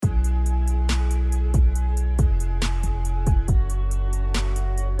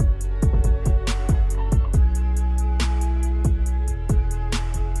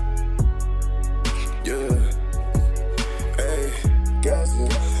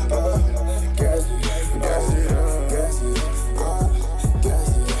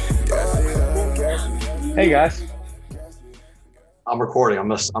Hey guys. I'm recording. I'm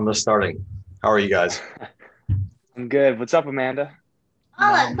just starting. How are you guys? I'm good. What's up, Amanda?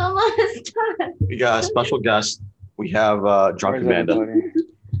 Hola, ¿cómo estás? We got a special guest. We have Drunk Where's Amanda. everybody?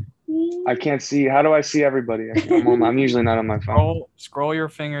 I can't see. How do I see everybody? I'm usually not on my phone. Scroll your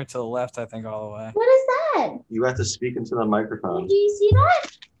finger to the left, I think, all the way. What is that? You have to speak into the microphone. Do you see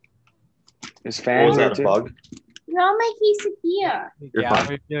that? Is Oh, Fan is here that a too? bug? You're on my case here. You're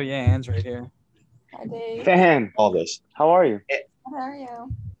fine. Yeah, hands right here. Hi, Dave. Fan, All this. how are you? How are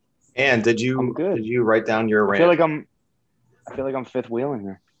you? And did I'm you good. did you write down your I rant? feel like I'm fifth wheeling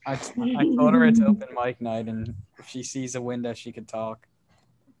here. I told her it's open mic night, and if she sees a window, she could talk.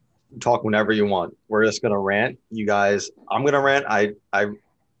 Talk whenever you want. We're just gonna rant. You guys, I'm gonna rant. I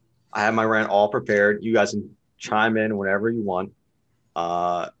have my rant all prepared. You guys can chime in whenever you want.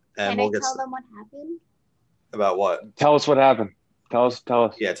 And Can we'll I get tell them what happened? about what? Tell us what happened. Tell us.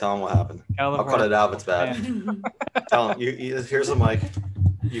 Yeah, tell them what happened. Tell I'll them cut it out if it's bad. Tell them. Here's the mic.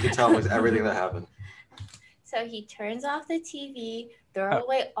 You can tell them everything that happened. So he turns off the TV, throw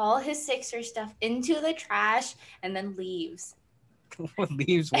away all his Sixer stuff into the trash, and then leaves.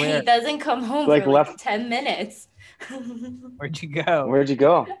 Leaves And where? he doesn't come home Like for like left- 10 minutes. Where'd you go? Where'd you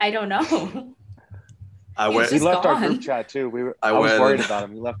go? I don't know. I He went. was He just left our gone. group chat too. I I was went worried and- about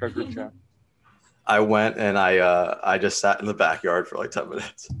him. He left our group chat. I went and I just sat in the backyard for like 10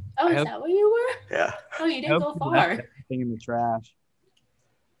 minutes. Oh, I is hope- that where you were? Yeah. Oh, you I didn't hope go you left far. everything in the trash.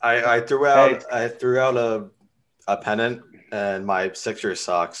 I threw out a pennant and my Sixers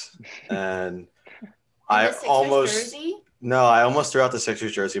socks, and I The Sixers almost jersey? I almost threw out the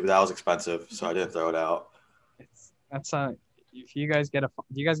Sixers jersey, but that was expensive, so I didn't throw it out. That's if you guys do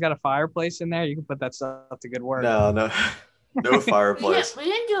you guys got a fireplace in there? You can put that stuff to good work. No fireplace. We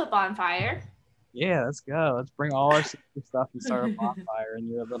didn't do a bonfire. Yeah, let's go. Let's bring all our secret stuff and start a bonfire in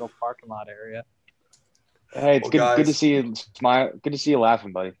your little parking lot area. Hey, it's Well, good to guys- see you smile. Good to see you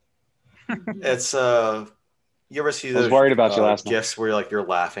laughing, buddy. It's you ever see I was those worried about you last night. gifs where you're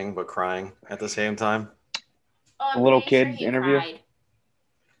laughing but crying at the same time? Oh, I'm A little pretty sure kid he interview? cried.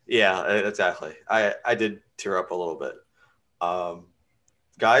 Yeah, exactly. I did tear up a little bit.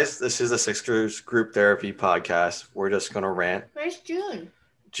 Guys, this is the Sixers Group Therapy podcast. We're just gonna rant. Where's June?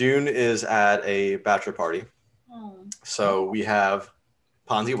 June is at a bachelor party. Oh. So we have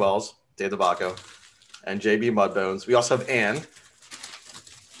Ponzi Wells, Dave DeBacco, and JB Mudbones. We also have Ann.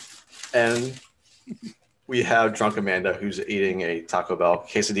 And we have Drunk Amanda, who's eating a Taco Bell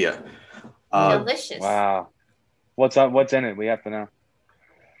quesadilla. Delicious. Wow. What's in it? We have to know.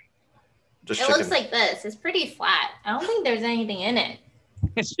 Just It chicken. looks like this. It's pretty flat. I don't think there's anything in it.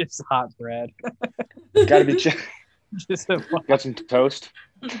 It's just hot bread. Got to be. Just a Got some toast.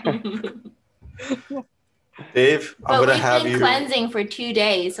 Dave, I'm But going to we've have been you. cleansing for 2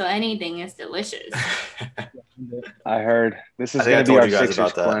 days, so anything is delicious. I heard this is I think going I to be told our you guys Sixers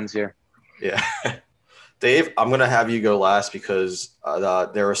about that. cleanse here. Yeah. Dave, I'm going to have you go last because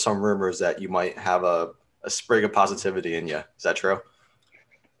there are some rumors that you might have a sprig of positivity in you. Is that true?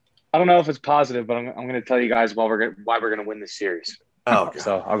 I don't know if it's positive, but I'm going to tell you guys why we're going to win this series. Oh, God.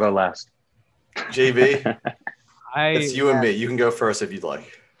 So I'll go last. JB, it's you and yeah, me. You can go first if you'd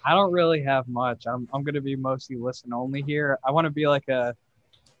like. I don't really have much. I'm gonna be mostly listen only here. I want to be like a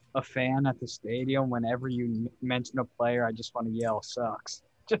fan at the stadium. Whenever you mention a player, I just want to yell "sucks."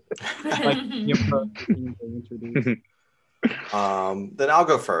 Like you approach the team to introduce. Then I'll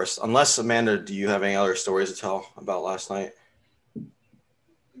go first. Unless, Amanda, do you have any other stories to tell about last night?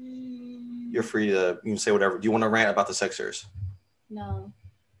 You're free to you can say whatever. Do you want to rant about the Sixers? No.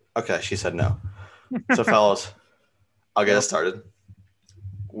 Okay, she said no. So, fellas, I'll get us started.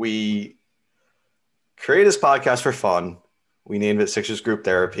 We created this podcast for fun. We named it Sixers Group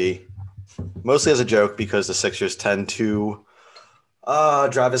Therapy, mostly as a joke because the Sixers tend to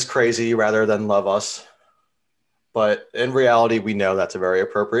drive us crazy rather than love us. But in reality, we know that's a very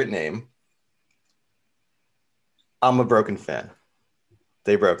appropriate name. I'm a broken fan.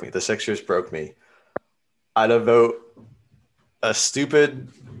 They broke me. The Sixers broke me. I devote a stupid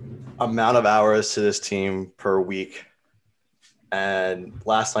amount of hours to this team per week. And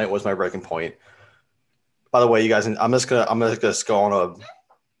last night was my breaking point. By the way, you guys, I'm just gonna go on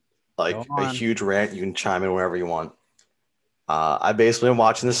a huge rant. You can chime in whenever you want. I've basically been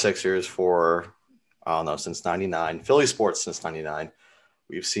watching the Sixers for I don't know since '99, Philly sports since '99.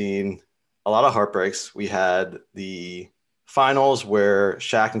 We've seen a lot of heartbreaks. We had the finals where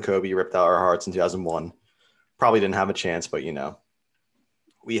Shaq and Kobe ripped out our hearts in 2001. Probably didn't have a chance, but you know.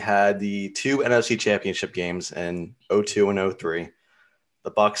 We had the two NFC championship games in 02 and 03.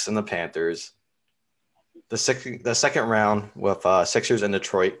 the Bucks and the Panthers. The second round with Sixers and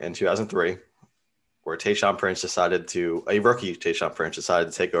Detroit in 2003, where a rookie Tayshaun Prince decided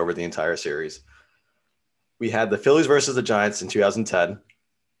to take over the entire series. We had the Phillies versus the Giants in 2010.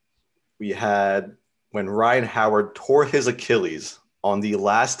 We had when Ryan Howard tore his Achilles on the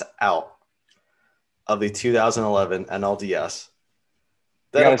last out of the 2011 NLDS.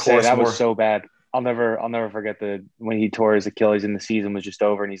 Then, I gotta say that was so bad. I'll never forget when he tore his Achilles and the season was just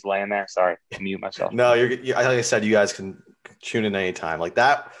over and he's laying there. Sorry, I mute myself. No, like I said, you guys can tune in anytime. Like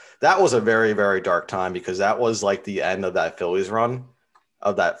that was a very, very dark time because that was like the end of that Phillies run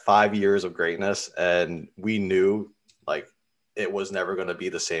of that 5 years of greatness. And we knew like it was never going to be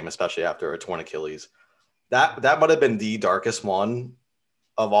the same, especially after a torn Achilles. That might have been the darkest one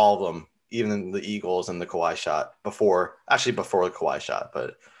of all of them, even the Eagles and the Kawhi shot before the Kawhi shot.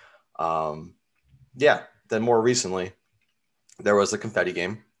 But yeah, then more recently, there was the confetti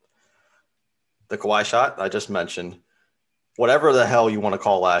game, the Kawhi shot I just mentioned, whatever the hell you want to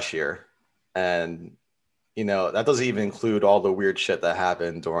call last year. And, that doesn't even include all the weird shit that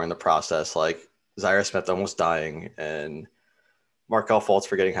happened during the process, like Zaire Smith almost dying and Markelle Fultz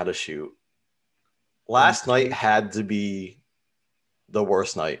forgetting how to shoot. Last night had to be the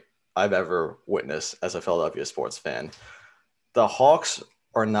worst night I've ever witnessed as a Philadelphia sports fan. The Hawks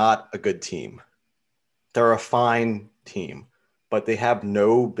are not a good team. They're a fine team, but they have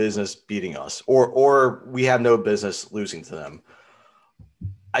no business beating us or we have no business losing to them.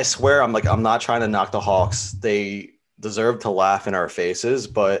 I swear I'm not trying to knock the Hawks. They deserve to laugh in our faces,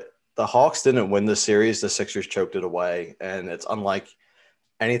 but the Hawks didn't win the series. The Sixers choked it away, and it's unlike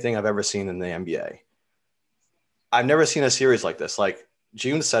anything I've ever seen in the NBA. I've never seen a series like this. Like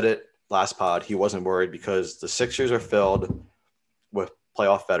June said it last pod, he wasn't worried because the Sixers are filled with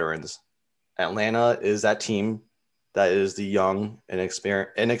playoff veterans. Atlanta is that team that is the young and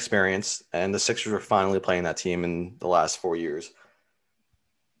inexperienced, and the Sixers are finally playing that team in the last 4 years.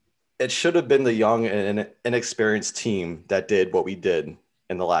 It should have been the young and inexperienced team that did what we did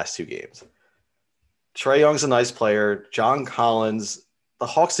in the last 2 games. Trae Young's a nice player. John Collins, the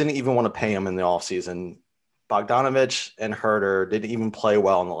Hawks didn't even want to pay him in the offseason. Bogdanovich and Herter didn't even play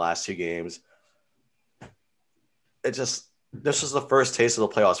well in the last 2 games. This was the first taste of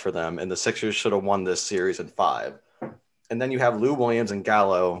the playoffs for them, and the Sixers should have won this series in 5. And then you have Lou Williams and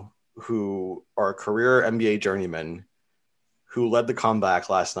Gallo, who are career NBA journeymen, who led the comeback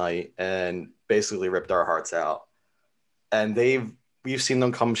last night and basically ripped our hearts out. And we've seen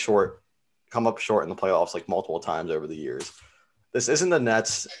them come up short in the playoffs like multiple times over the years. This isn't the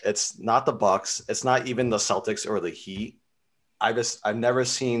Nets. It's not the Bucks. It's not even the Celtics or the Heat. I've never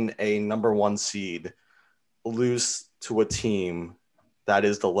seen a number 1 seed lose to a team that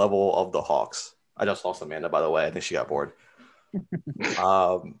is the level of the Hawks. I just lost Amanda, by the way. I think she got bored.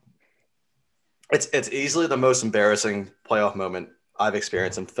 It's easily the most embarrassing playoff moment I've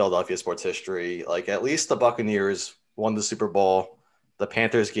experienced in Philadelphia sports history. Like at least the Buccaneers won the Super Bowl. The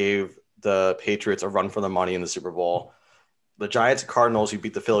Panthers gave the Patriots a run for the money in the Super Bowl. The Giants and Cardinals, who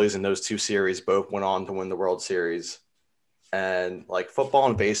beat the Phillies in those 2 series, both went on to win the World Series. And like football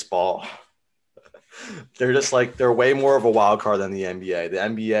and baseball, they're way more of a wild card than the NBA. The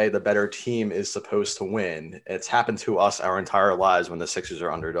NBA, the better team is supposed to win. It's happened to us our entire lives when the Sixers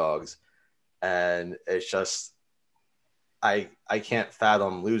are underdogs. And it's just, I can't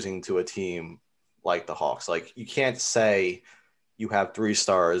fathom losing to a team like the Hawks. Like you can't say you have 3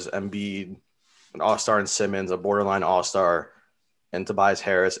 stars, Embiid, an all-star in Simmons, a borderline all-star, and Tobias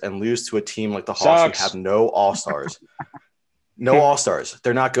Harris, and lose to a team like the Hawks who have no all-stars. No all-stars.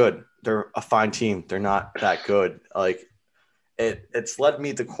 They're not good. They're a fine team. They're not that good. Like it's led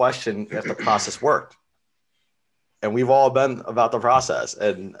me to question if the process worked. And we've all been about the process.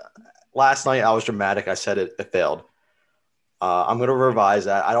 And last night I was dramatic. I said it failed. I'm going to revise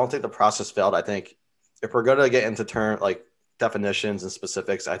that. I don't think the process failed. I think if we're going to get into definitions and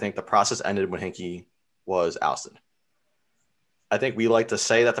specifics, I think the process ended when Hinkie was ousted. I think we like to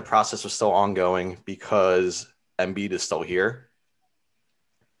say that the process was still ongoing because Embiid is still here.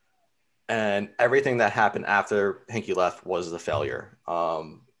 And everything that happened after Hinkie left was the failure.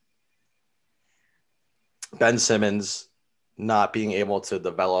 Ben Simmons not being able to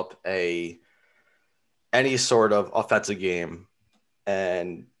develop any sort of offensive game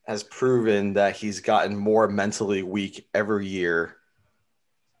and has proven that he's gotten more mentally weak every year,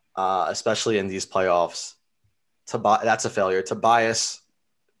 especially in these playoffs. That's a failure. Tobias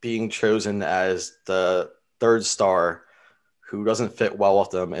being chosen as the 3rd star who doesn't fit well with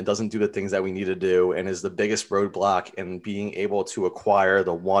them and doesn't do the things that we need to do and is the biggest roadblock in being able to acquire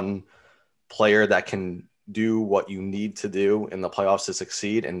the one player that can do what you need to do in the playoffs to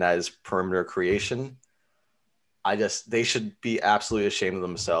succeed, and that is perimeter creation. They should be absolutely ashamed of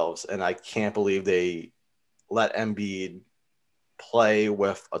themselves. And I can't believe they let Embiid play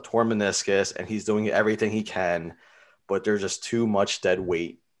with a torn meniscus, and he's doing everything he can, but there's just too much dead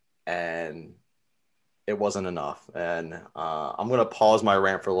weight, and it wasn't enough. And I'm going to pause my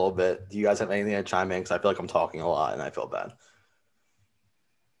rant for a little bit. Do you guys have anything to chime in? Because I feel like I'm talking a lot, and I feel bad.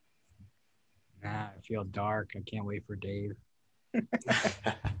 Nah, I feel dark. I can't wait for Dave.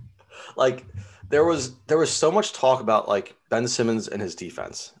 Like there was so much talk about like Ben Simmons and his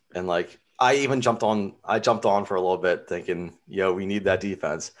defense, and like I jumped on for a little bit thinking, yo, we need that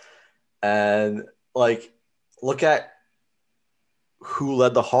defense. And like look at who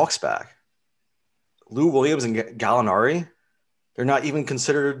led the Hawks back. Lou Williams and Gallinari, they're not even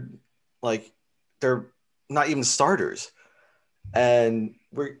considered, like, they're not even starters. And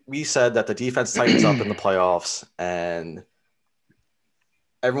we said that the defense tightens up in the playoffs, and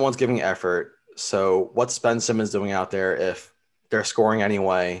everyone's giving effort. So what's Ben Simmons doing out there if they're scoring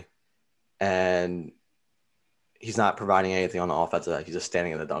anyway and he's not providing anything on the offensive end? He's just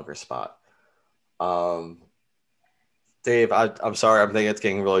standing in the dunker spot. Dave, I'm sorry. I'm thinking it's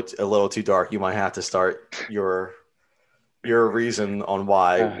getting really a little too dark. You might have to start your reason on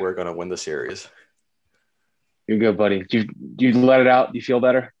why we're going to win the series. You're good, buddy. You let it out? You feel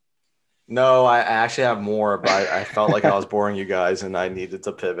better? No, I actually have more, but I felt like I was boring you guys, and I needed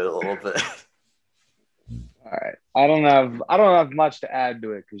to pivot a little bit. All right. I don't have much to add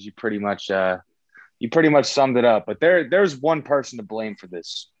to it because you pretty much summed it up. But there's one person to blame for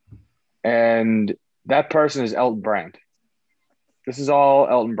this, and that person is Elton Brand. This is all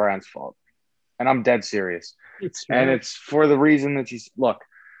Elton Brand's fault, and I'm dead serious. It's for the reason that look.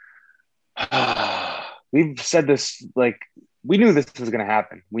 We've said this, like, we knew this was going to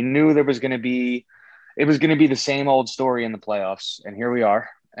happen. We knew it was going to be the same old story in the playoffs, and here we are.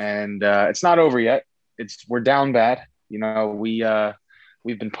 And it's not over yet. We're down bad. You know,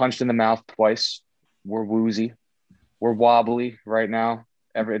 we've been punched in the mouth twice. We're woozy. We're wobbly right now.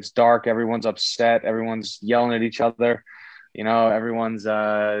 It's dark. Everyone's upset. Everyone's yelling at each other. You know, everyone's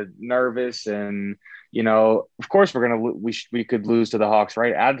nervous, and you know, of course, we could lose to the Hawks,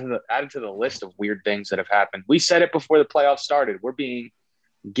 right? Add to the list of weird things that have happened. We said it before the playoffs started. We're being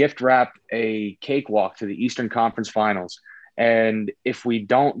gift wrapped a cakewalk to the Eastern Conference Finals, and if we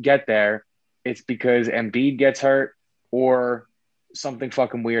don't get there, it's because Embiid gets hurt or something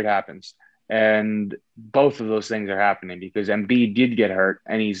fucking weird happens. And both of those things are happening because Embiid did get hurt,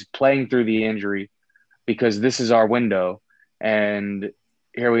 and he's playing through the injury because this is our window. And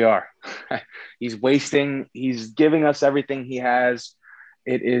here we are. He's giving us everything he has.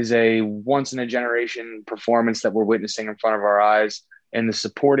 It is a once in a generation performance that we're witnessing in front of our eyes. And the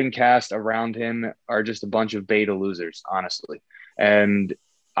supporting cast around him are just a bunch of beta losers, honestly. And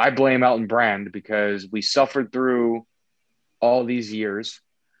I blame Elton Brand because we suffered through all these years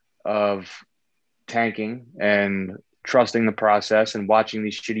of tanking and trusting the process and watching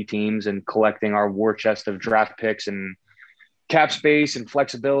these shitty teams and collecting our war chest of draft picks and cap space and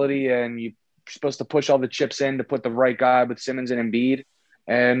flexibility, and you're supposed to push all the chips in to put the right guy with Simmons and Embiid,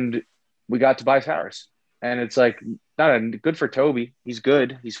 and we got Tobias Harris. And it's like, good for Toby. He's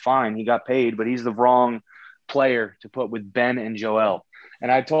good. He's fine. He got paid, but he's the wrong player to put with Ben and Joel.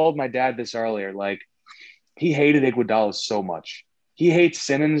 And I told my dad this earlier, like, he hated Iguodala so much. He hates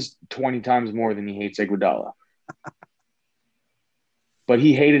Simmons 20 times more than he hates Iguodala. But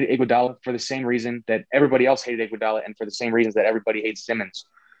he hated Iguodala for the same reason that everybody else hated Iguodala, and for the same reasons that everybody hates Simmons.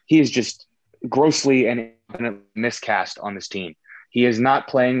 He is just grossly and miscast on this team. He is not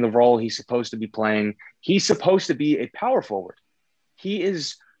playing the role he's supposed to be playing. He's supposed to be a power forward.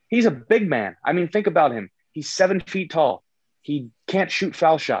 He's a big man. I mean, think about him. He's 7 feet tall. He can't shoot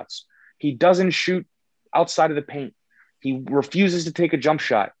foul shots. He doesn't shoot outside of the paint. He refuses to take a jump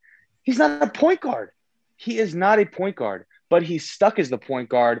shot. He's not a point guard. He is not a point guard. But he's stuck as the point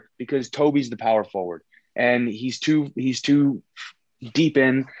guard because Toby's the power forward, and he's too deep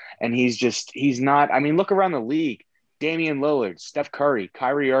in, and he's not. I mean, look around the league: Damian Lillard, Steph Curry,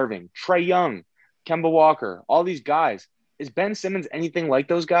 Kyrie Irving, Trae Young, Kemba Walker, all these guys. Is Ben Simmons anything like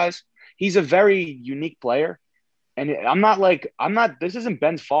those guys? He's a very unique player, and this isn't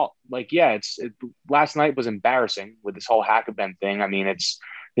Ben's fault. Like, yeah, last night was embarrassing with this whole hack of Ben thing. I mean,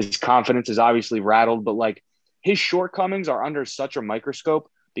 his confidence is obviously rattled, but like, his shortcomings are under such a microscope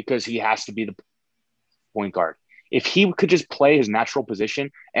because he has to be the point guard. If he could just play his natural position,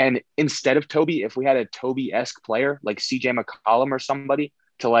 and instead of Toby, if we had a Toby-esque player like CJ McCollum or somebody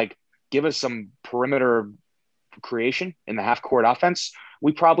to like give us some perimeter creation in the half-court offense,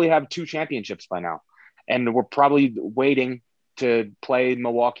 we probably have 2 championships by now. And we're probably waiting to play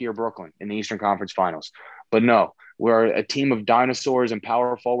Milwaukee or Brooklyn in the Eastern Conference Finals. But no, we're a team of dinosaurs and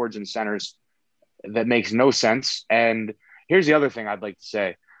power forwards and centers that makes no sense. And here's the other thing I'd like to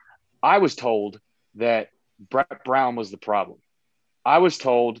say. I was told that Brett Brown was the problem. I was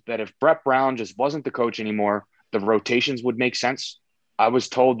told that if Brett Brown just wasn't the coach anymore, the rotations would make sense. I was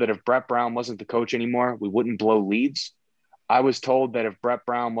told that if Brett Brown wasn't the coach anymore, we wouldn't blow leads. I was told that if Brett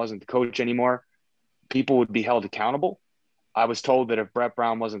Brown wasn't the coach anymore, people would be held accountable. I was told that if Brett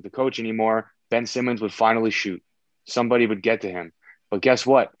Brown wasn't the coach anymore, Ben Simmons would finally shoot. Somebody would get to him. But guess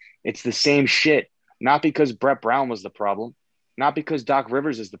what? It's the same shit. Not because Brett Brown was the problem. Not because Doc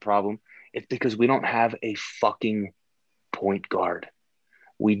Rivers is the problem. It's because we don't have a fucking point guard.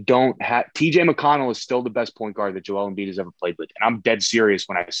 We don't have – TJ McConnell is still the best point guard that Joel Embiid has ever played with. And I'm dead serious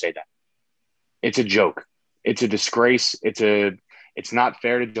when I say that. It's a joke. It's a disgrace. It's not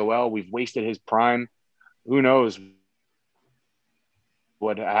fair to Joel. We've wasted his prime. Who knows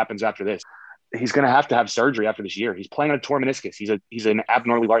what happens after this? He's going to have surgery after this year. He's playing on a torn meniscus. He's an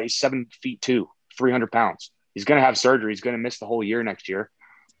abnormally large. He's 7'2", 300 pounds. He's going to have surgery. He's going to miss the whole year next year.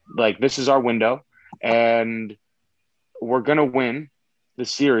 Like, this is our window, and we're going to win the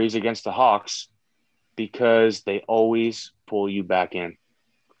series against the Hawks because they always pull you back in.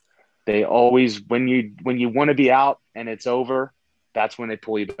 They always, when you want to be out and it's over, that's when they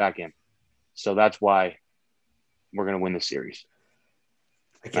pull you back in. So that's why we're going to win the series.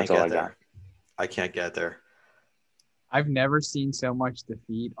 I can't get there. I can't get there. I've never seen so much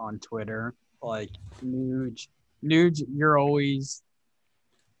defeat on Twitter. Like, Nuge, you're always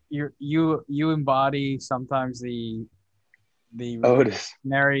you embody sometimes the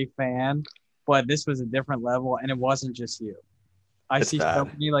reactionary fan, but this was a different level, and it wasn't just you. I see so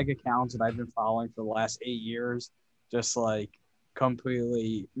many like accounts that I've been following for the last 8 years, just like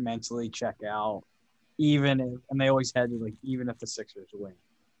completely mentally check out, and they always had to, like, even if the Sixers win.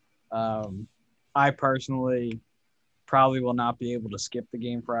 I personally probably will not be able to skip the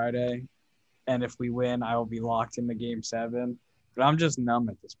game Friday, and if we win, I will be locked into Game 7. But I'm just numb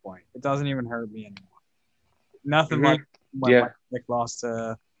at this point. It doesn't even hurt me anymore. Nothing like when Nick lost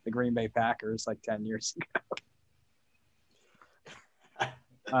to the Green Bay Packers like 10 years ago.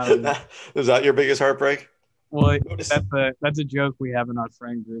 Was that your biggest heartbreak? Well, that's a joke we have in our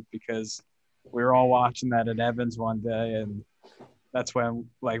friend group because we were all watching that at Evans one day, and that's when,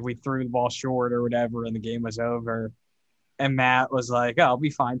 like, we threw the ball short or whatever, and the game was over. And Matt was like, "Oh, I'll be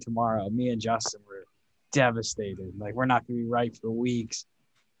fine tomorrow." Me and Justin were devastated. Like, we're not going to be right for weeks.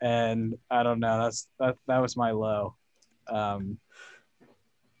 And I don't know. That was my low.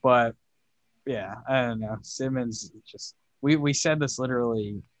 But yeah, I don't know. Simmons just we said this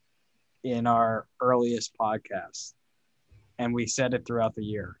literally in our earliest podcast, and we said it throughout the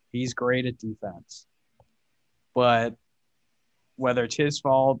year. He's great at defense, but whether it's his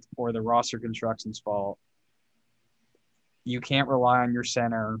fault or the roster construction's fault, you can't rely on your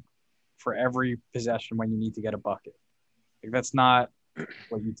center for every possession when you need to get a bucket. Like, that's not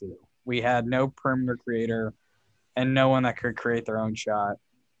what you do. We had no perimeter creator and no one that could create their own shot.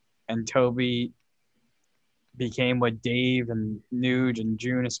 And Toby became what Dave and Nuge and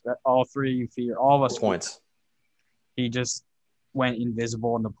June, all three of you fear, all of us points. He just went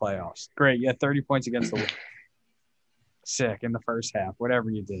invisible in the playoffs. Great. You had 30 points against the Wizards. Sick in the first half, whatever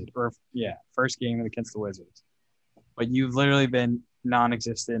you did. Or, first game against the Wizards. But you've literally been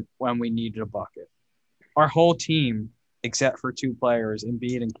non-existent when we needed a bucket. Our whole team, except for two players,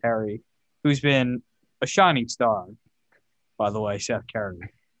 Embiid and Curry, who's been a shining star, by the way, Seth Curry,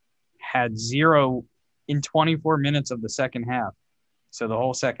 had 0 in 24 minutes of the second half. So the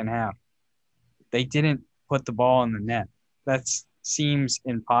whole second half, they didn't put the ball in the net. That seems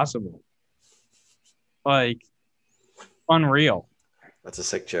impossible. Like, unreal. That's a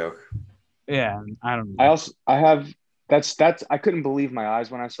sick joke. Yeah, I don't know. I couldn't believe my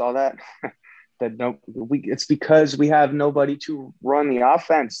eyes when I saw that. It's because we have nobody to run the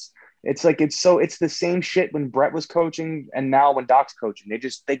offense. It's like it's the same shit when Brett was coaching and now when Doc's coaching.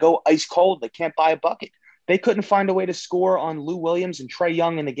 They go ice cold. They can't buy a bucket. They couldn't find a way to score on Lou Williams and Trae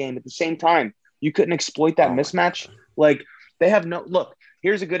Young in the game at the same time. You couldn't exploit that mismatch. Like, they have no look.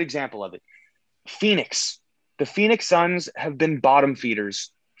 Here's a good example of it. Phoenix. The Phoenix Suns have been bottom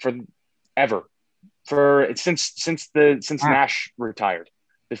feeders since Nash retired.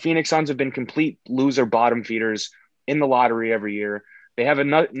 The Phoenix Suns have been complete loser bottom feeders in the lottery every year. They have a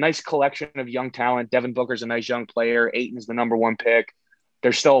nice collection of young talent. Devin Booker's a nice young player. Ayton's the number 1 pick.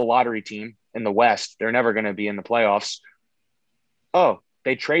 They're still a lottery team in the West. They're never going to be in the playoffs. Oh,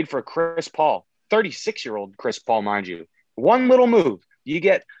 they trade for Chris Paul, 36-year-old Chris Paul, mind you. One little move. You'd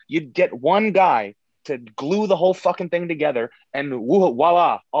get one guy to glue the whole fucking thing together, and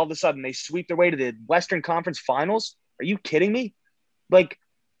voila, all of a sudden they sweep their way to the Western Conference Finals. Are you kidding me? Like,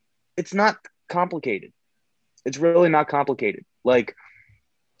 it's not complicated. It's really not complicated. Like,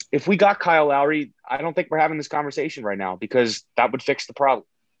 if we got Kyle Lowry, I don't think we're having this conversation right now because that would fix the problem.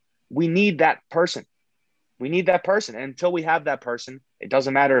 We need that person. We need that person. And until we have that person, it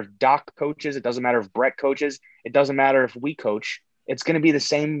doesn't matter if Doc coaches. It doesn't matter if Brett coaches. It doesn't matter if we coach. It's going to be the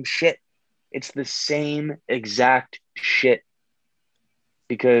same shit. It's the same exact shit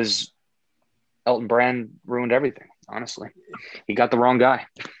because Elton Brand ruined everything, honestly. He got the wrong guy.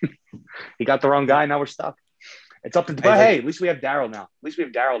 He got the wrong guy. Now we're stuck. It's up to – but, hey, at least we have Daryl now. At least we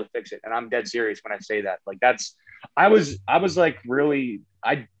have Daryl to fix it. And I'm dead serious when I say that. Like, that's – I was like really –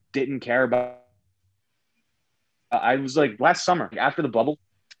 I didn't care about – I was like last summer after the bubble,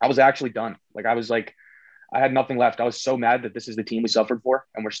 I was actually done. Like, I was like – I had nothing left. I was so mad that this is the team we suffered for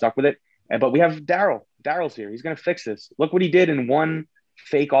and we're stuck with it. But we have Daryl. Daryl's here. He's going to fix this. Look what he did in one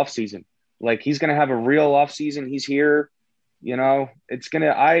fake offseason. Like, he's going to have a real offseason. He's here. You know, it's going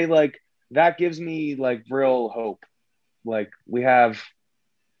to – that gives me, like, real hope. Like, we have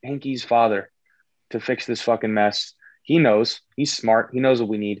Hinky's father to fix this fucking mess. He knows. He's smart. He knows what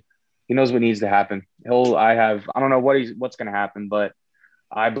we need. He knows what needs to happen. I don't know what's going to happen, but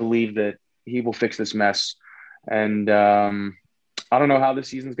I believe that he will fix this mess. And I don't know how this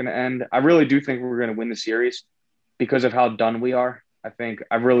season's going to end. I really do think we're going to win the series because of how done we are.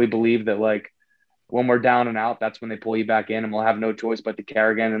 I really believe that, like, when we're down and out, that's when they pull you back in and we'll have no choice but to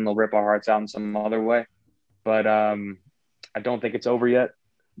care again and they'll rip our hearts out in some other way. But I don't think it's over yet.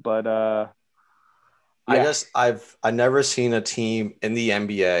 But yeah. I've never seen a team in the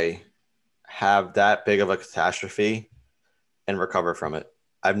NBA have that big of a catastrophe and recover from it.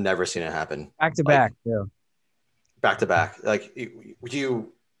 I've never seen it happen. Back to back, yeah. Back to back. Like,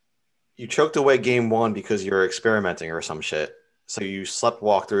 you choked away game one because you're experimenting or some shit. So you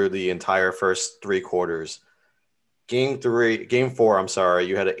walk through the entire first three quarters. Game four, I'm sorry,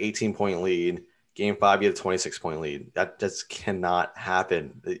 you had an 18-point lead. Game five, you had a 26-point lead. That just cannot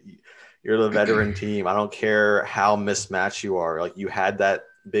happen. You're the veteran team. I don't care how mismatched you are. Like, you had that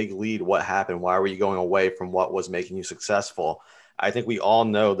big lead. What happened? Why were you going away from what was making you successful? I think we all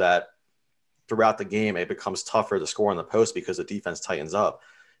know that throughout the game, it becomes tougher to score in the post because the defense tightens up.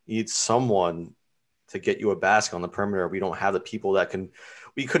 You need someone to get you a basket on the perimeter. We don't have the people that can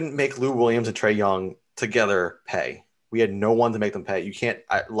 – we couldn't make Lou Williams and Trae Young together pay. We had no one to make them pay. You can't –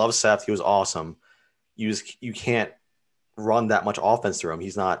 I love Seth. He was awesome. You can't run that much offense through him.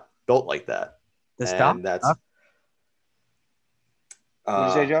 He's not built like that. Does Doc suck? What did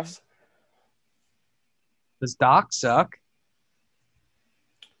you say, Joe? Does Doc suck?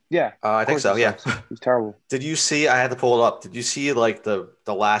 Yeah. I think so, yeah. He's terrible. Did you see – I had to pull it up. Did you see, like, the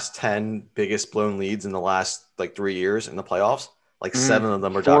last 10 biggest blown leads in the last, like, 3 years in the playoffs? Like, 7 of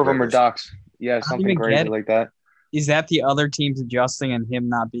them are Doc 4 of them are Rivers. Docs. Yeah, something crazy like that. Is that the other teams adjusting and him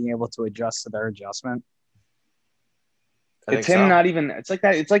not being able to adjust to their adjustment? It's him not even – it's like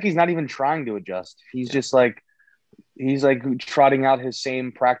that. It's like he's not even trying to adjust. He's just like – he's, like, trotting out his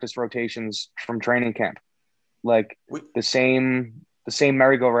same practice rotations from training camp. Like, the same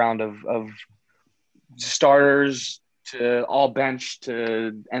merry-go-round of starters to all bench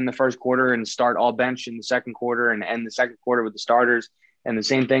to end the first quarter and start all bench in the second quarter and end the second quarter with the starters, and the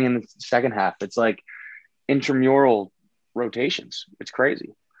same thing in the second half. It's like intramural rotations. It's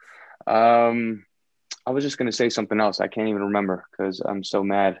crazy. I was just going to say something else. I can't even remember because I'm so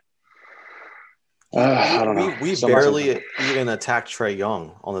mad. I don't know. We barely even attack Trae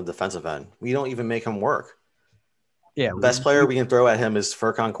Young on the defensive end. We don't even make him work. Yeah, the best player we can throw at him is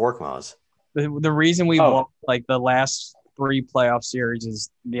Furkan Korkmaz. The reason we won, like, the last 3 playoff series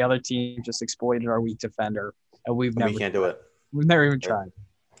is the other team just exploited our weak defender, and we can't do it. We've never even tried.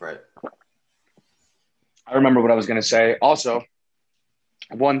 Right. I remember what I was going to say. Also,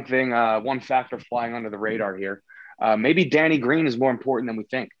 one factor flying under the radar here. Maybe Danny Green is more important than we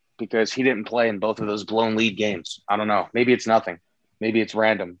think because he didn't play in both of those blown lead games. I don't know. Maybe it's nothing. Maybe it's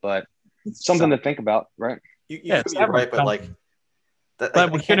random, but it's something to think about, right? You're right, but like,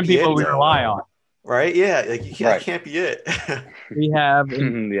 but we shouldn't be what we rely on, right? Yeah, like that can't be it. we have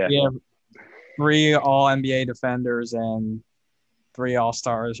 3 All NBA defenders and 3 All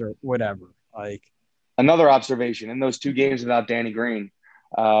Stars or whatever. Like, another observation in those 2 games without Danny Green,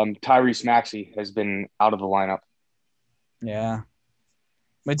 Tyrese Maxey has been out of the lineup. Yeah,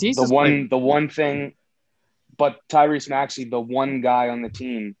 but the one thing, but Tyrese Maxey, the one guy on the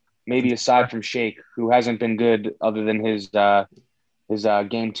team, maybe aside from Shake, who hasn't been good other than his game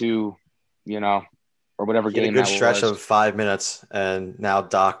 2, or whatever game that was. He had a good stretch of 5 minutes, and now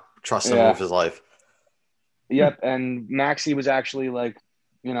Doc trusts him with his life. Yep. And Maxi was actually like,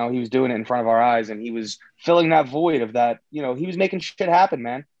 he was doing it in front of our eyes, and he was filling that void of that. He was making shit happen,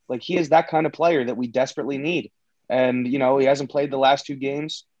 man. Like, he is that kind of player that we desperately need. And, he hasn't played the last 2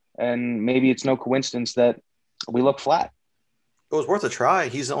 games, and maybe it's no coincidence that we look flat. It was worth a try.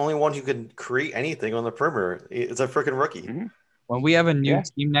 He's the only one who can create anything on the perimeter. It's a freaking rookie. Mm-hmm. When we have a new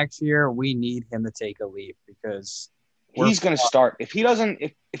team next year, we need him to take a leap because he's going to start. If he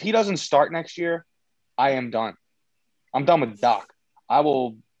doesn't start next year, I am done. I'm done with Doc. I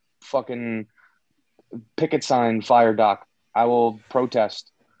will fucking picket sign fire Doc. I will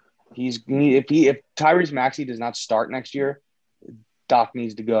protest. If Tyrese Maxey does not start next year, Doc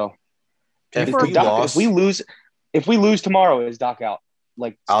needs to go. If we lose tomorrow, is Doc out?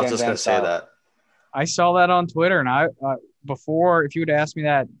 Like, I was just gonna say that. I saw that on Twitter, and I before, if you would ask me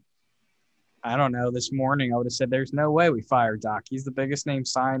that, I don't know, this morning, I would have said there's no way we fire Doc. He's the biggest name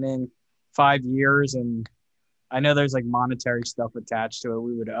signing, 5 years, and I know there's like monetary stuff attached to it.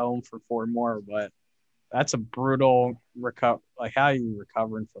 We would own for 4 more, but that's a brutal Like, how are you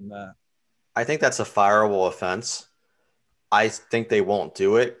recovering from that? I think that's a fireable offense. I think they won't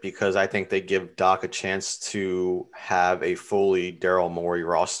do it because I think they give Doc a chance to have a fully Daryl Morey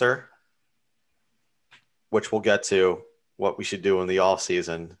roster, which we'll get to what we should do in the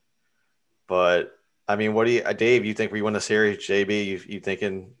offseason. But, I mean, what do you – Dave, you think we win the series? JB, you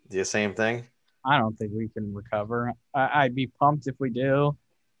thinking the same thing? I don't think we can recover. I'd be pumped if we do.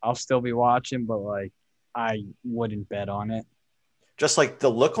 I'll still be watching, but, like, I wouldn't bet on it. Just like the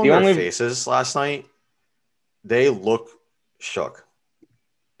look on their faces last night, they look shook.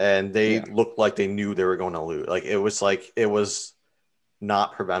 And they looked like they knew they were going to lose. Like, it was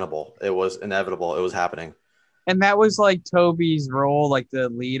not preventable. It was inevitable. It was happening. And that was like Toby's role, like the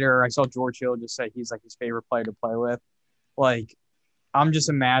leader. I saw George Hill just say he's like his favorite player to play with. Like, I'm just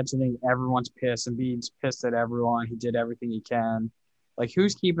imagining everyone's pissed and Embiid's pissed at everyone. He did everything he can. Like,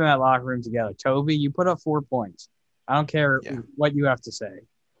 who's keeping that locker room together? Toby, you put up 4 points. I don't care what you have to say.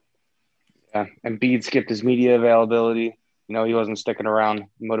 Yeah, Embiid skipped his media availability. He wasn't sticking around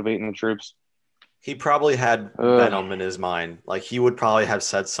motivating the troops. He probably had venom in his mind. Like, he would probably have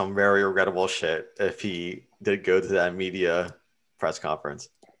said some very regrettable shit if he did go to that media press conference.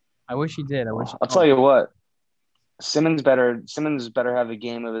 I wish he did. I'll tell you what. Simmons better have the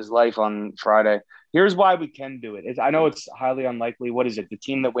game of his life on Friday. Here's why we can do it. I know it's highly unlikely. What is it? The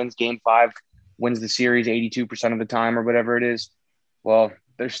team that wins Game 5 wins the series 82% of the time or whatever it is. Well,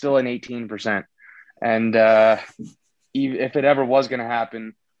 there's still an 18%. And if it ever was going to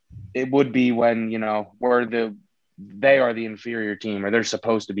happen, it would be when, they are the inferior team, or they're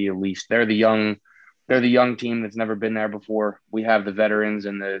supposed to be at least. They're the young team that's never been there before. We have the veterans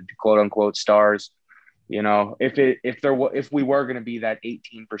and the quote unquote stars. If we were going to be that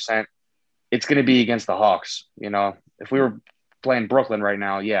 18%, it's going to be against the Hawks. If we were playing Brooklyn right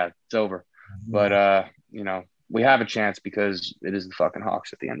now, it's over. But we have a chance because it is the fucking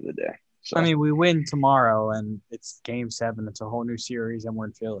Hawks at the end of the day. So. I mean, we win tomorrow and it's Game 7. It's a whole new series and we're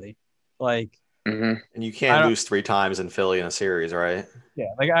in Philly. Like, and you can't lose 3 times in Philly in a series, right? Yeah,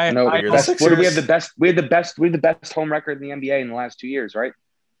 like we have the best home record in the NBA in the last 2 years, right?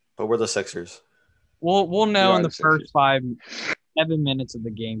 But we're the Sixers. We'll know in the first 7 minutes of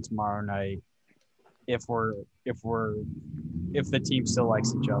the game tomorrow night if the team still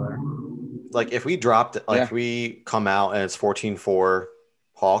likes each other. Like, if we dropped, if we come out and it's 14-4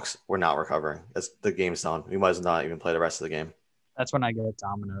 Hawks, we're not recovering. The game's done. We might as well not even play the rest of the game. That's when I get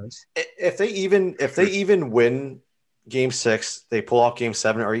dominoes. If they even win Game 6, they pull off Game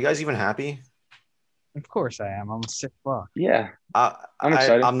 7. Are you guys even happy? Of course I am. I'm a sick fuck. Yeah, I'm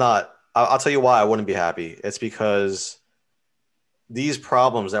excited. I'm not. I'll tell you why I wouldn't be happy. It's because these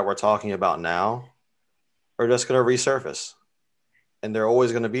problems that we're talking about now are just going to resurface, and they're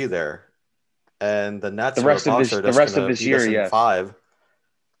always going to be there. And the Nets, the rest of this year, in 5.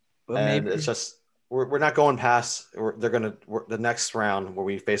 But and it's just we're not going past. The next round where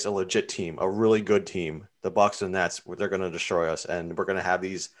we face a legit team, a really good team, the Bucks and Nets. They're going to destroy us, and we're going to have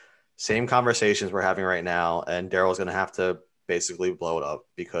these same conversations we're having right now. And Daryl's going to have to basically blow it up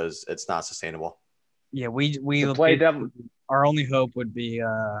because it's not sustainable. Yeah, we our only hope would be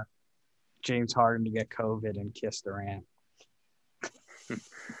James Harden to get COVID and kiss Durant.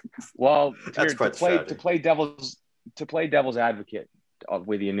 Well, to play devil's advocate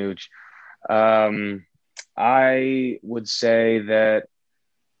with you, Nuge, I would say that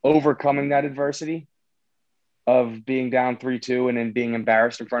overcoming that adversity of being down 3-2 and then being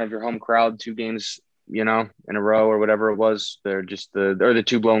embarrassed in front of your home crowd 2 games, in a row or whatever it was, they're just the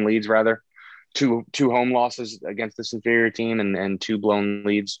 2 blown leads, rather, two home losses against this inferior team and 2 blown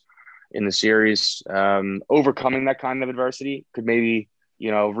leads. in the series. Overcoming that kind of adversity could maybe,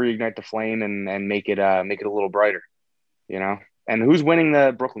 reignite the flame and make it a little brighter, And who's winning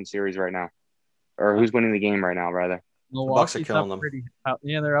the Brooklyn series right now? Or who's winning the game right now, rather? Bucks are killing them.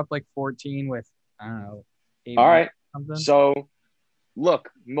 They're up like 14 with, I don't know, 8 All right. something. So, look,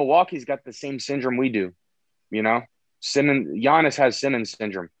 Milwaukee's got the same syndrome we do, Giannis has Simmons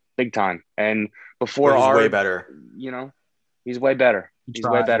syndrome, big time. And before he's way better. He's way better. He's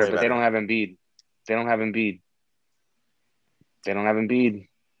way better, but better. They don't have Embiid.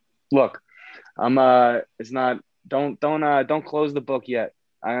 Look, it's not. Don't close the book yet.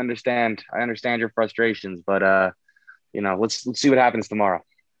 I understand your frustrations, but let's see what happens tomorrow.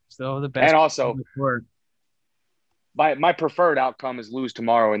 So the best. And also, my preferred outcome is lose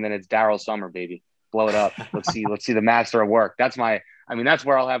tomorrow, and then it's Daryl Summer, baby. Blow it up. Let's see the master of work. That's where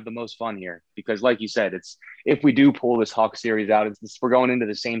I'll have the most fun here, because like you said, it's if we do pull this Hawks series out, we're going into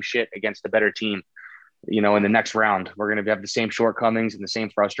the same shit against a better team. In the next round, we're going to have the same shortcomings and the same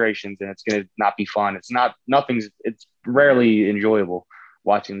frustrations, and it's going to not be fun. It's rarely enjoyable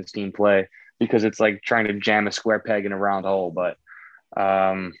watching this team play, because it's like trying to jam a square peg in a round hole. But,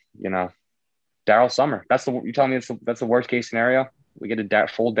 Daryl Summer, you telling me that's the worst case scenario? We get a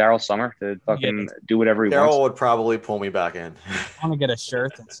full Daryl Summer to fucking do whatever he wants. Daryl would probably pull me back in. I want to get a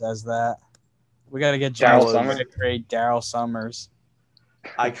shirt that says that. We got to get Daryl Summer to trade Daryl Summers.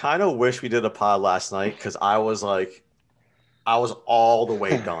 I kind of wish we did a pod last night, because I was all the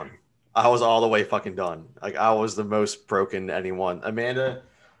way done. I was all the way fucking done. Like, I was the most broken anyone. Amanda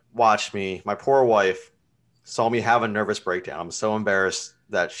watched me. My poor wife saw me have a nervous breakdown. I'm so embarrassed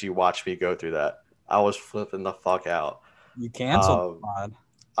that she watched me go through that. I was flipping the fuck out. You canceled the pod.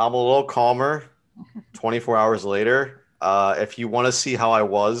 I'm a little calmer 24 hours later. If you want to see how I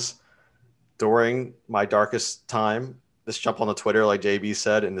was during my darkest time, just jump on the Twitter, like JB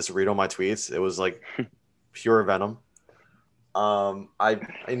said, and just read all my tweets. It was like pure venom.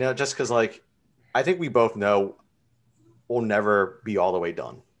 Just because, like, I think we both know we'll never be all the way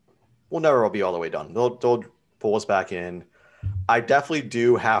done. We'll never be all the way done. They'll pull us back in. I definitely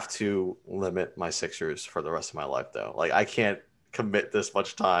do have to limit my Sixers for the rest of my life, though. Like, I can't commit this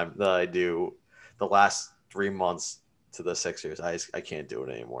much time that I do the last 3 months to the Sixers. I can't do it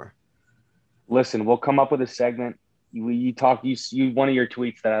anymore. Listen, we'll come up with a segment. You one of your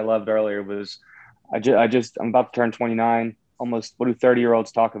tweets that I loved earlier was, I'm about to turn 29. Almost, what do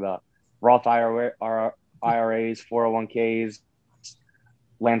 30-year-olds talk about? Roth IRAs, 401ks,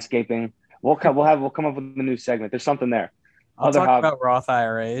 landscaping. We'll come up with a new segment. There's something there. I'll talk about Roth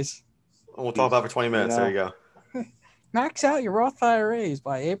IRAs. We'll talk about it for 20 minutes. There you go. Max out your Roth IRAs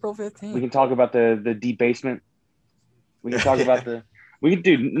by April 15th. We can talk about the debasement. We can talk about we can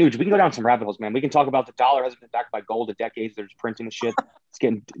do Nuge. We can go down some rabbit holes, man. We can talk about the dollar hasn't been backed by gold in decades. They're just printing the shit. It's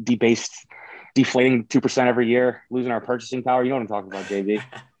getting debased, deflating 2% every year, losing our purchasing power. You know what I'm talking about, JB.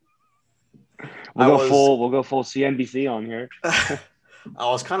 We'll go full CNBC on here. I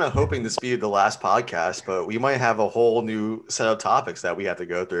was kind of hoping this be the last podcast, but we might have a whole new set of topics that we have to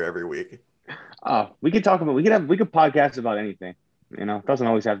go through every week. We could podcast about anything. It doesn't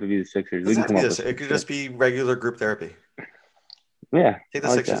always have to be the Sixers. It could just be regular group therapy. Yeah. Take the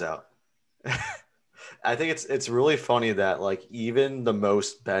Sixers out. I think it's really funny that, like, even the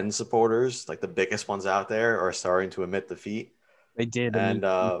most Ben supporters, like the biggest ones out there, are starting to admit defeat. They did. And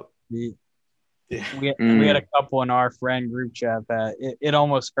we had a couple in our friend group chat that it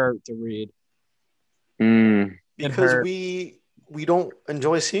almost hurt to read. Because we don't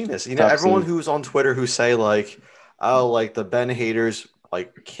enjoy seeing this. Everyone who's on Twitter who say, like, oh, like, the Ben haters,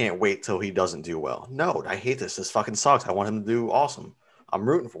 like, can't wait till he doesn't do well. No, I hate this. This fucking sucks. I want him to do awesome.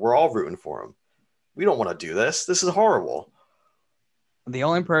 We're all rooting for him. We don't want to do this. This is horrible. The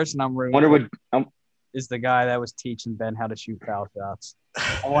only person I'm rooting for is the guy that was teaching Ben how to shoot foul shots.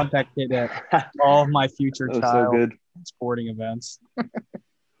 I want that kid at all of my future child sporting events.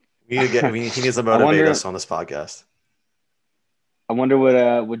 He needs to motivate us on this podcast. I wonder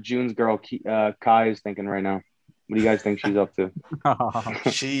what June's girl Kai is thinking right now. What do you guys think she's up to?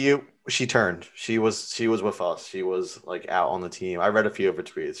 She turned. She was with us. She was, like, out on the team. I read a few of her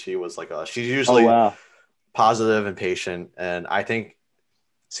tweets. She was like, she's usually positive and patient. And I think,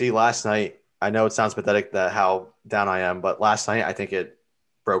 last night, I know it sounds pathetic that how down I am, but last night I think it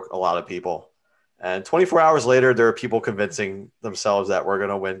broke a lot of people. And 24 hours later, there are people convincing themselves that we're going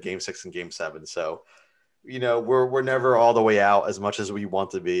to win Game 6 and Game 7. So, we're never all the way out as much as we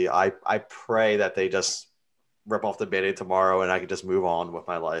want to be. I pray that they just rip off the Band-Aid tomorrow and I can just move on with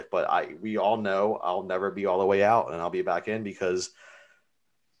my life. But we all know I'll never be all the way out, and I'll be back in because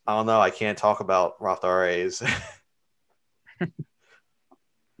I don't know. I can't talk about Roth IRAs.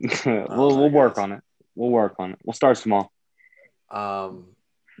 we'll my work gosh. on it. We'll work on it. We'll start small.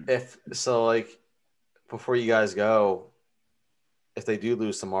 If so, like before you guys go, if they do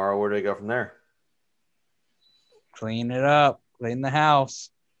lose tomorrow, where do they go from there? Clean it up. Clean the house.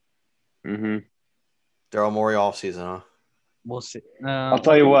 Hmm. Daryl Morey off season, huh? We'll see. I'll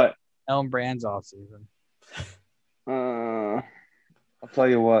tell you what. Ellen Brand's off season. I'll tell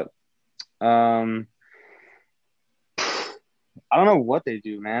you what. I don't know what they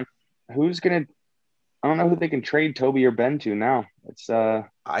do, man. I don't know who they can trade Toby or Ben to now. It's I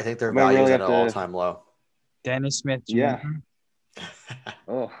think their might value is really at have an to. all-time low. Dennis Smith Jr. Yeah.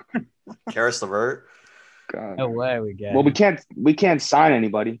 Oh Karis LeVert. God. No way we get. Well, him. we can't sign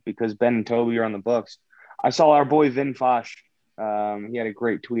anybody because Ben and Toby are on the books. I saw our boy Vin Fosh. He had a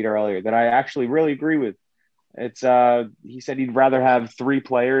great tweet earlier that I actually really agree with. It's he said he'd rather have 3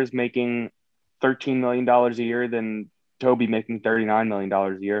 players making $13 million a year than Toby making $39 million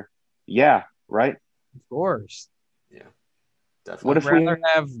a year. Yeah, right. Of course. Yeah, definitely. What I'd if we rather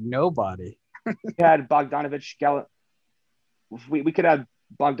have nobody? had Bogdanovich, we could have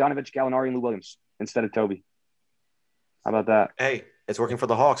Bogdanovich, Gallinari, and Lou Williams instead of Toby. How about that? Hey, it's working for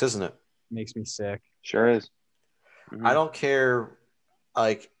the Hawks, isn't it? Makes me sick. Sure is. I don't care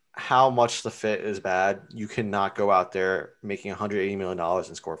like how much the fit is bad. You cannot go out there making $180 million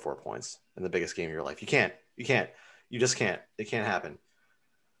and score 4 points in the biggest game of your life. You can't. You just can't. It can't happen.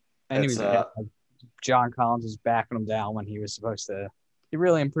 And It's, John Collins was backing him down when he was supposed to. He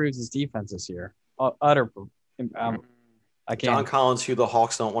really improves his defense this year. Utter. I John can't. Collins, who the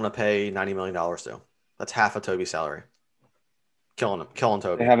Hawks don't want to pay $90 million to. That's half of Toby's salary. Killing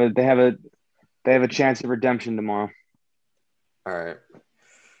Toby. They have a chance of redemption tomorrow. All right, Let's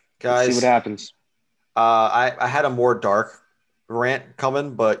guys. see what happens. I had a more dark rant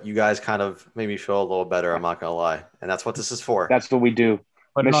coming, but you guys kind of made me feel a little better. I'm not gonna lie, and that's what this is for. That's what we do.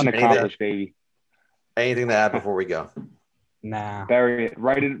 Put it Mission on- accomplished, baby. Anything to add before we go? Nah. Bury it.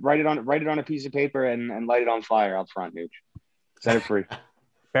 Write it on a piece of paper and light it on fire out front, Nooch. Set it free.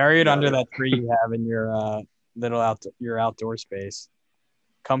 Bury it No. under that tree you have in your your outdoor space.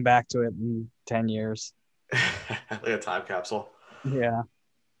 Come back to it in 10 years. Like a time capsule. Yeah.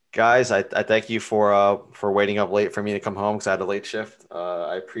 Guys, I thank you for waiting up late for me to come home because I had a late shift.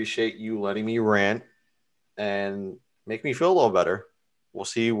 I appreciate you letting me rant and make me feel a little better. We'll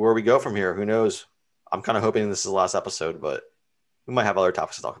see where we go from here. Who knows? I'm kind of hoping this is the last episode, but we might have other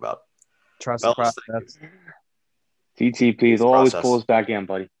topics to talk about. Trust the Fellas, process. TTP. They'll always Process. pull us back in,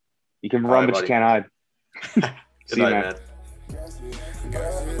 buddy. You can All run, right, but you buddy. can't hide. Good See you, night, man. man.